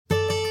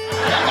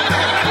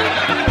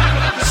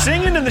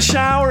the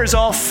shower is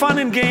all fun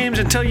and games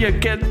until you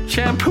get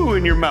shampoo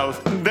in your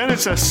mouth. Then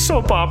it's a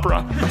soap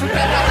opera.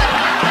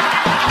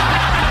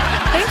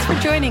 Thanks for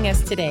joining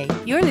us today.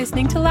 You're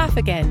listening to Laugh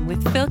Again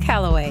with Phil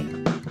Callaway.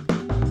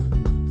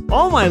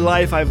 All my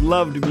life I've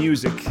loved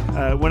music.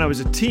 When I was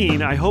a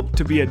teen, I hoped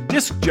to be a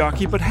disc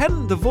jockey but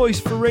hadn't the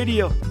voice for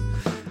radio.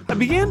 I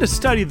began to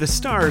study the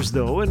stars,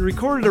 though, and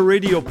recorded a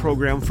radio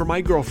program for my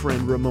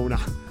girlfriend,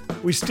 Ramona.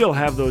 We still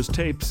have those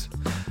tapes.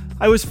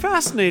 I was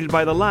fascinated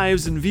by the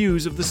lives and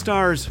views of the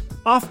stars.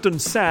 Often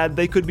sad,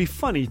 they could be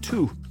funny,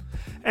 too.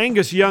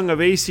 Angus Young of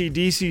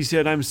AC/DC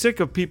said, "I'm sick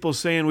of people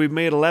saying we've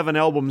made 11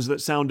 albums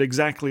that sound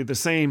exactly the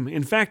same.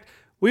 In fact,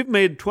 we've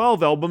made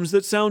 12 albums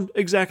that sound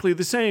exactly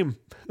the same."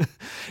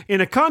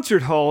 In a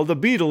concert hall, the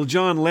Beatle,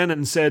 John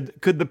Lennon, said,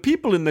 "Could the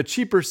people in the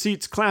cheaper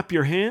seats clap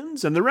your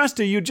hands and the rest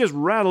of you just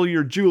rattle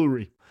your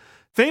jewelry?"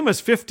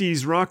 Famous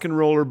 50s rock and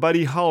roller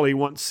Buddy Holly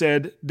once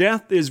said,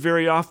 "Death is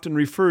very often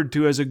referred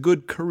to as a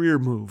good career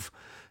move."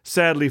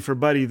 Sadly for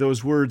Buddy,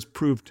 those words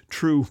proved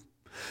true.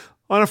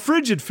 On a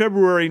frigid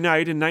February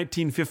night in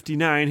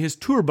 1959, his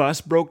tour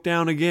bus broke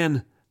down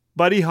again.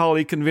 Buddy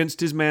Holly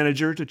convinced his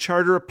manager to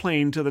charter a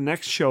plane to the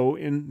next show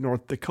in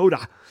North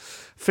Dakota.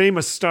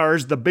 Famous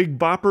stars the Big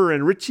Bopper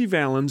and Ritchie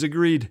Valens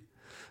agreed.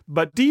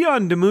 But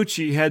Dion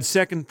DiMucci had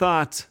second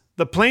thoughts.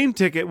 The plane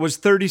ticket was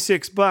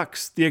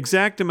 $36, the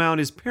exact amount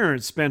his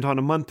parents spent on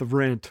a month of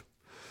rent.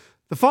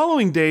 The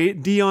following day,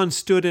 Dion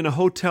stood in a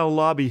hotel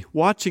lobby,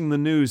 watching the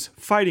news,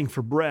 fighting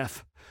for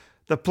breath.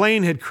 The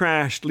plane had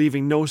crashed,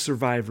 leaving no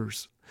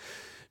survivors.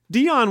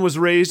 Dion was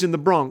raised in the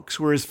Bronx,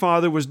 where his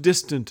father was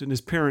distant and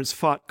his parents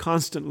fought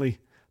constantly.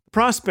 The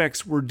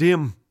prospects were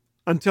dim,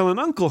 until an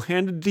uncle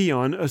handed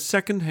Dion a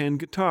second-hand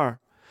guitar.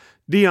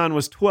 Dion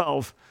was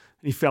 12,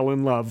 and he fell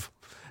in love.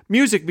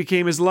 Music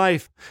became his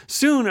life.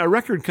 Soon, a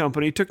record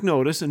company took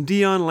notice, and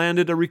Dion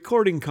landed a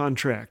recording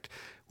contract.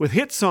 With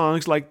hit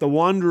songs like The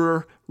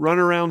Wanderer,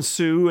 Runaround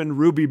Sue, and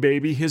Ruby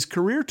Baby, his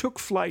career took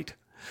flight.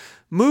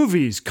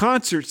 Movies,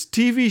 concerts,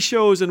 TV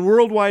shows, and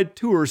worldwide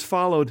tours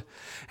followed.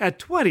 At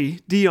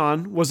 20,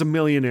 Dion was a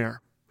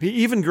millionaire. He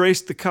even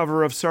graced the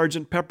cover of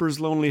Sgt. Pepper's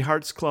Lonely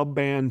Hearts Club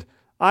Band,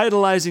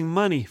 idolizing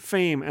money,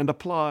 fame, and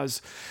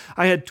applause.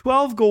 "I had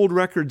 12 gold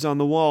records on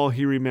the wall,"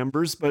 he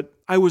remembers, "but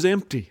I was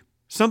empty.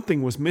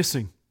 Something was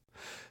missing."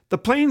 The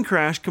plane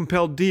crash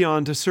compelled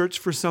Dion to search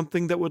for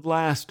something that would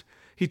last.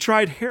 He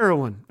tried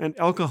heroin and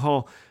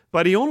alcohol,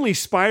 but he only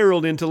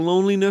spiraled into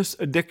loneliness,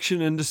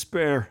 addiction, and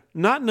despair.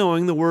 Not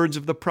knowing the words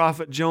of the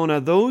prophet Jonah,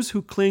 those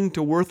who cling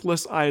to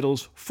worthless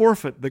idols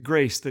forfeit the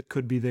grace that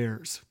could be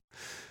theirs.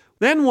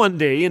 Then one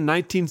day in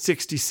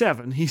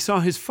 1967, he saw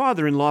his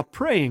father-in-law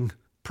praying.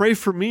 "Pray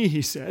for me,"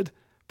 he said.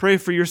 "Pray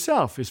for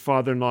yourself," his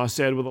father-in-law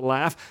said with a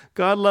laugh.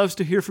 "God loves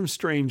to hear from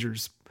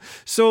strangers."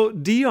 So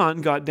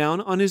Dion got down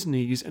on his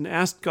knees and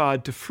asked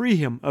God to free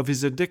him of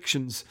his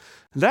addictions.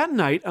 That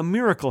night, a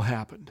miracle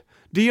happened.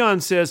 Dion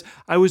says,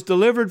 "I was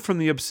delivered from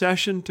the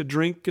obsession to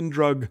drink and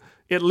drug.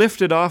 It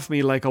lifted off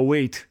me like a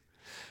weight."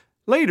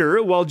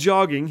 Later, while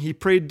jogging, he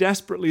prayed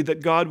desperately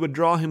that God would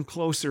draw him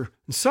closer.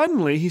 And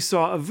suddenly, he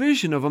saw a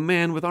vision of a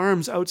man with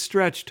arms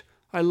outstretched.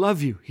 "I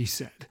love you," he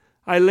said.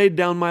 "I laid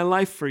down my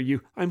life for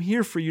you. I'm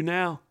here for you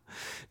now."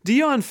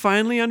 Dion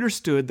finally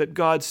understood that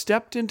God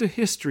stepped into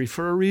history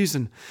for a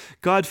reason.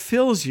 "God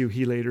fills you,"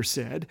 he later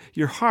said,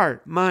 "your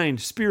heart, mind,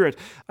 spirit.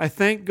 I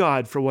thank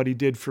God for what he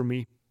did for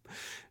me."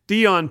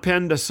 Dion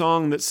penned a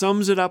song that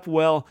sums it up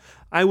well.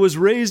 "I was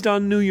raised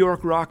on New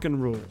York rock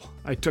and roll.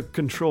 I took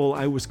control,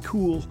 I was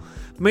cool.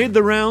 Made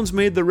the rounds,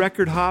 made the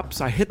record hops.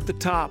 I hit the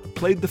top,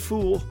 played the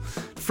fool.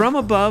 From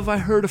above I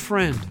heard a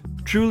friend.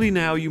 Truly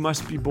now you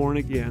must be born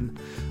again.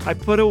 I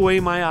put away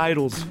my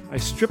idols. I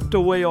stripped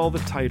away all the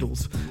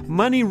titles.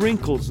 Money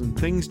wrinkles and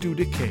things do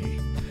decay.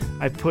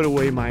 I put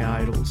away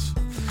my idols."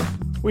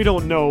 We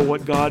don't know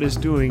what God is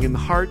doing in the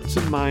hearts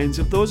and minds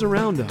of those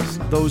around us,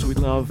 those we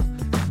love.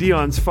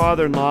 Dion's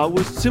father-in-law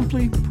was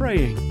simply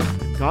praying.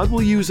 God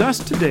will use us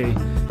today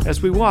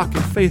as we walk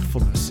in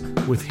faithfulness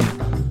with him.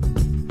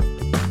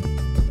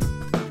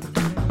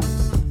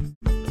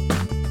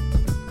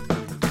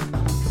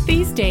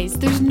 These days,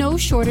 there's no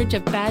shortage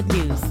of bad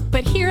news.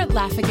 But here at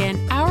Laugh Again,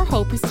 our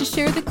hope is to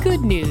share the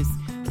good news.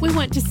 We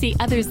want to see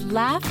others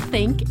laugh,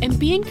 think, and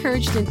be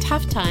encouraged in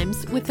tough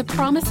times with the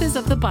promises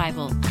of the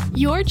Bible.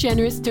 Your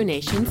generous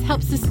donations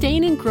help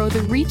sustain and grow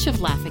the reach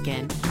of Laugh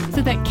Again,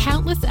 so that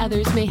countless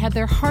others may have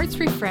their hearts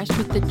refreshed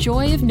with the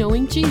joy of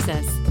knowing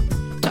Jesus.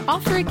 To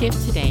offer a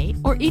gift today,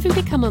 or even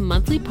become a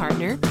monthly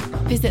partner,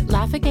 visit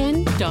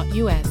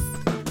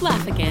laughagain.us.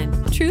 Laugh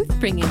Again, truth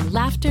bringing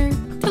laughter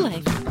to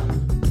life.